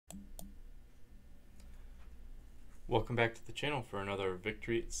Welcome back to the channel for another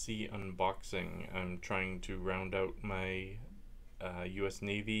Victory at Sea unboxing. I'm trying to round out my US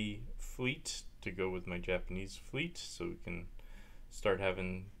Navy fleet to go with my Japanese fleet so we can start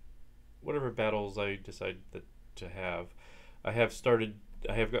having whatever battles I decide to have. I have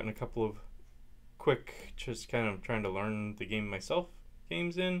gotten a couple of quick, just kind of trying to learn the game myself,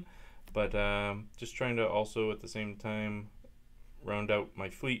 games in, but just trying to also at the same time round out my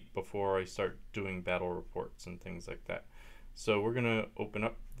fleet before I start doing battle reports and things like that. So we're gonna open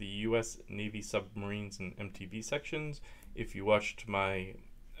up the US Navy Submarines and MTB sections. If you watched my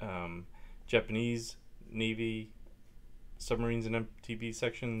Japanese Navy Submarines and MTB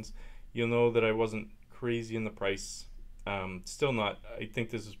sections, you'll know that I wasn't crazy in the price. Still not. I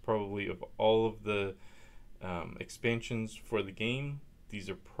think this is probably, of all of the expansions for the game, these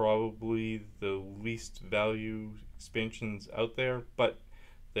are probably the least value expansions out there, but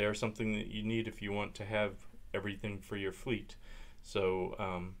they are something that you need if you want to have everything for your fleet.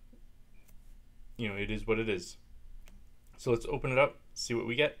 So, it is what it is. So let's open it up, see what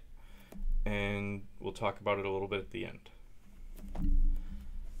we get, and we'll talk about it a little bit at the end.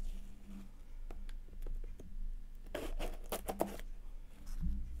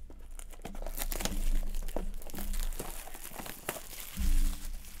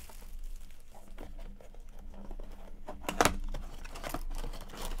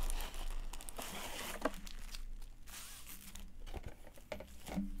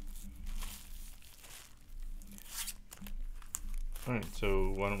 Alright,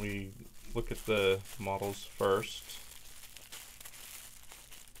 so why don't we look at the models first.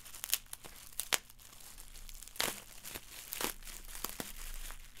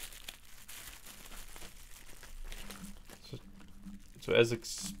 So as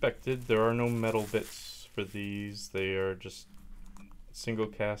expected, there are no metal bits for these. They are just single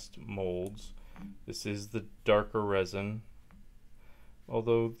cast molds. This is the darker resin.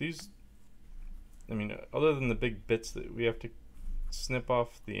 Although these, other than the big bits that we have to snip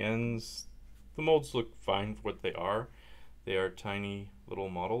off the ends, the molds look fine for what they are. They are tiny little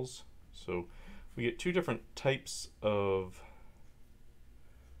models. So we get two different types of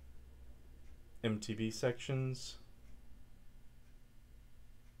MTB sections.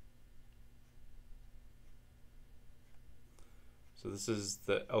 So this is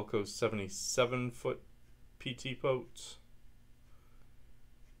the Elco 77-foot PT boat.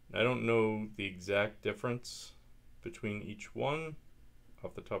 I don't know the exact difference between each one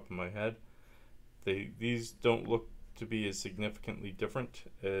off the top of my head. These don't look to be as significantly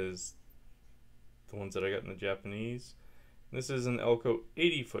different as the ones that I got in the Japanese. This is an Elco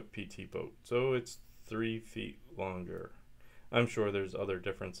 80-foot PT boat, so it's 3 feet longer. I'm sure there's other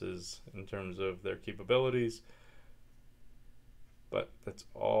differences in terms of their capabilities, but that's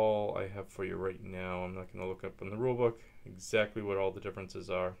all I have for you right now. I'm not going to look up in the rulebook exactly what all the differences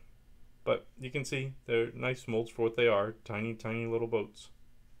are. But you can see they're nice molds for what they are, tiny, tiny little boats.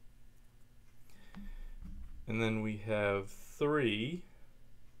 And then we have 3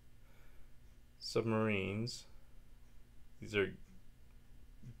 submarines. These are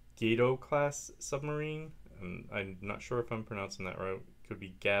Gato class submarine. I'm not sure if I'm pronouncing that right. It could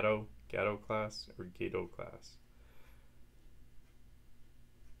be Gato class, or Gato class.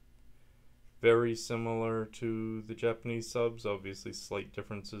 Very similar to the Japanese subs, obviously slight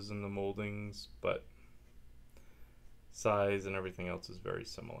differences in the moldings, but size and everything else is very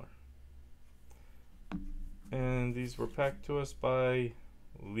similar. And these were packed to us by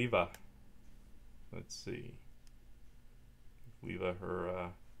Leva. Let's see. Leva,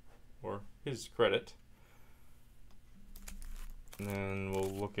 or his credit. And then we'll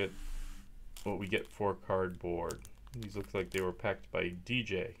look at what we get for cardboard. These look like they were packed by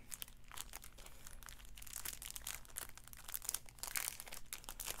DJ.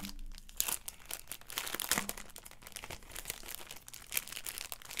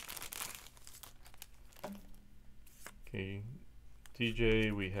 Okay,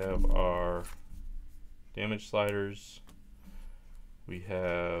 DJ, we have our damage sliders, we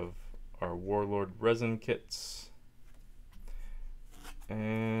have our Warlord resin kits,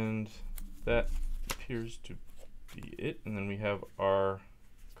 and that appears to be it. And then we have our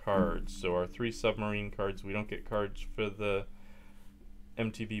cards, so our 3 submarine cards. We don't get cards for the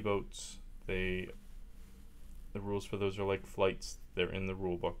MTB boats. The rules for those are like flights, they're in the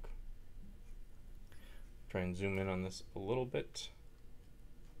rule book. Try and zoom in on this a little bit.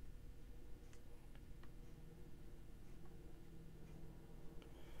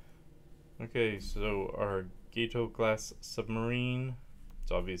 Okay, so our Gato class submarine,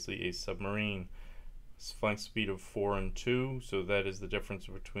 it's obviously a submarine. It's flying speed of 4 and 2, so that is the difference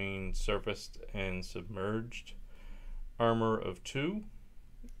between surfaced and submerged. armor of 2,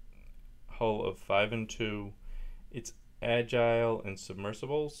 hull of 5 and 2. It's agile and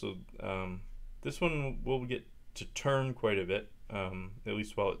submersible, so this one will get to turn quite a bit, at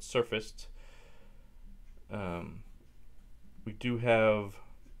least while it's surfaced. We do have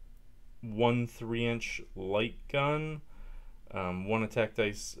 1 3-inch light gun, 1 attack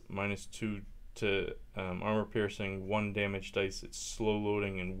dice, -2 to armor piercing, 1 damage dice. It's slow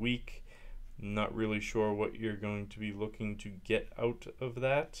loading and weak. Not really sure what you're going to be looking to get out of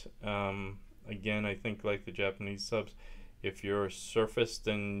that. Again, I think like the Japanese subs, if you're surfaced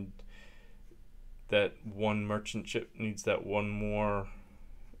and that one merchant ship needs that one more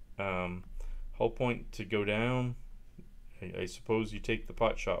hull point to go down, I suppose you take the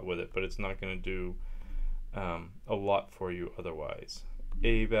pot shot with it, but it's not going to do a lot for you otherwise.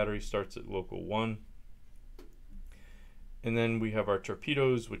 A battery starts at local 1. And then we have our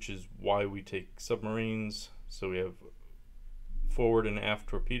torpedoes, which is why we take submarines. So we have forward and aft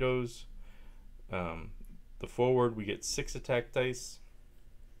torpedoes. The forward, we get 6 attack dice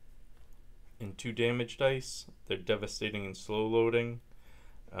and 2 damage dice. They're devastating and slow loading.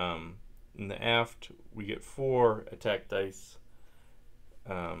 In the aft, we get 4 attack dice,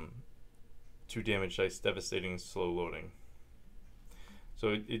 2 damage dice, devastating and slow loading.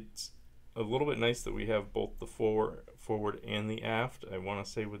 So it's a little bit nice that we have both the forward and the aft. I want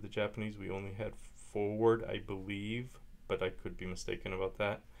to say with the Japanese we only had forward, I believe, but I could be mistaken about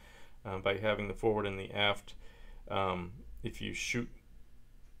that. By having the forward and the aft, if you shoot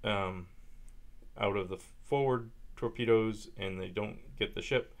out of the forward torpedoes and they don't get the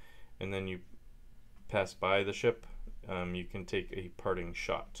ship, and then you pass by the ship, you can take a parting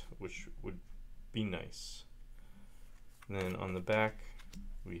shot, which would be nice. And then on the back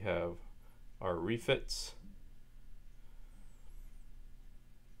we have our refits.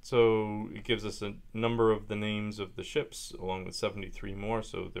 So it gives us a number of the names of the ships along with 73 more,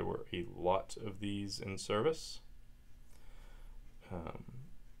 so there were a lot of these in service.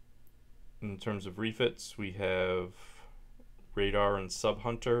 In terms of refits, we have radar and sub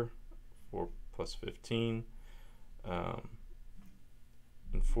hunter for +15.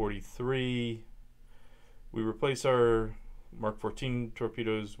 In 43, we replace our Mark 14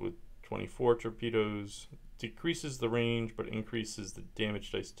 torpedoes with 24 torpedoes. Decreases the range but increases the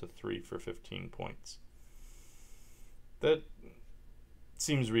damage dice to 3 for 15 points. That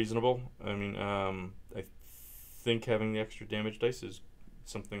seems reasonable. I mean, I think having the extra damage dice is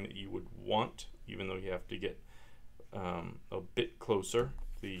something that you would want, even though you have to get a bit closer.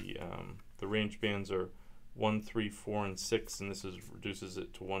 The range bands are 1, 3, 4, and 6, and this reduces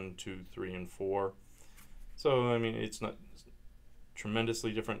it to 1, 2, 3, and 4. So I mean, it's not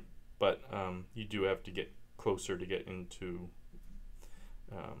tremendously different, but you do have to get closer to get into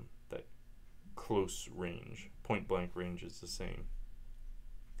that close range. Point blank range is the same.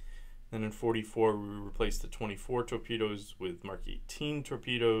 Then in 44, we replaced the 24 torpedoes with Mark 18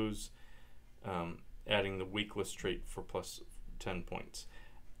 torpedoes, adding the wakeless trait for +10 points.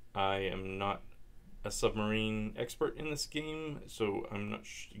 I am not a submarine expert in this game, so I'm not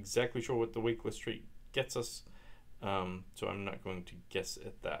exactly sure what the wakeless trait gets us, so I'm not going to guess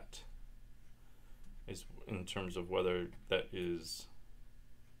at that in terms of whether that is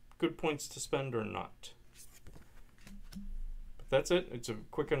good points to spend or not. But that's it. It's a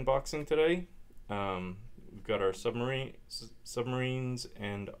quick unboxing today. We've got our submarines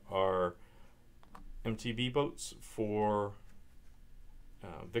and our MTB boats for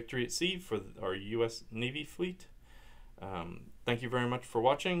Victory at Sea for our US Navy fleet. Thank you very much for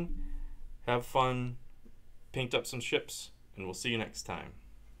watching. Have fun, paint up some ships, and we'll see you next time.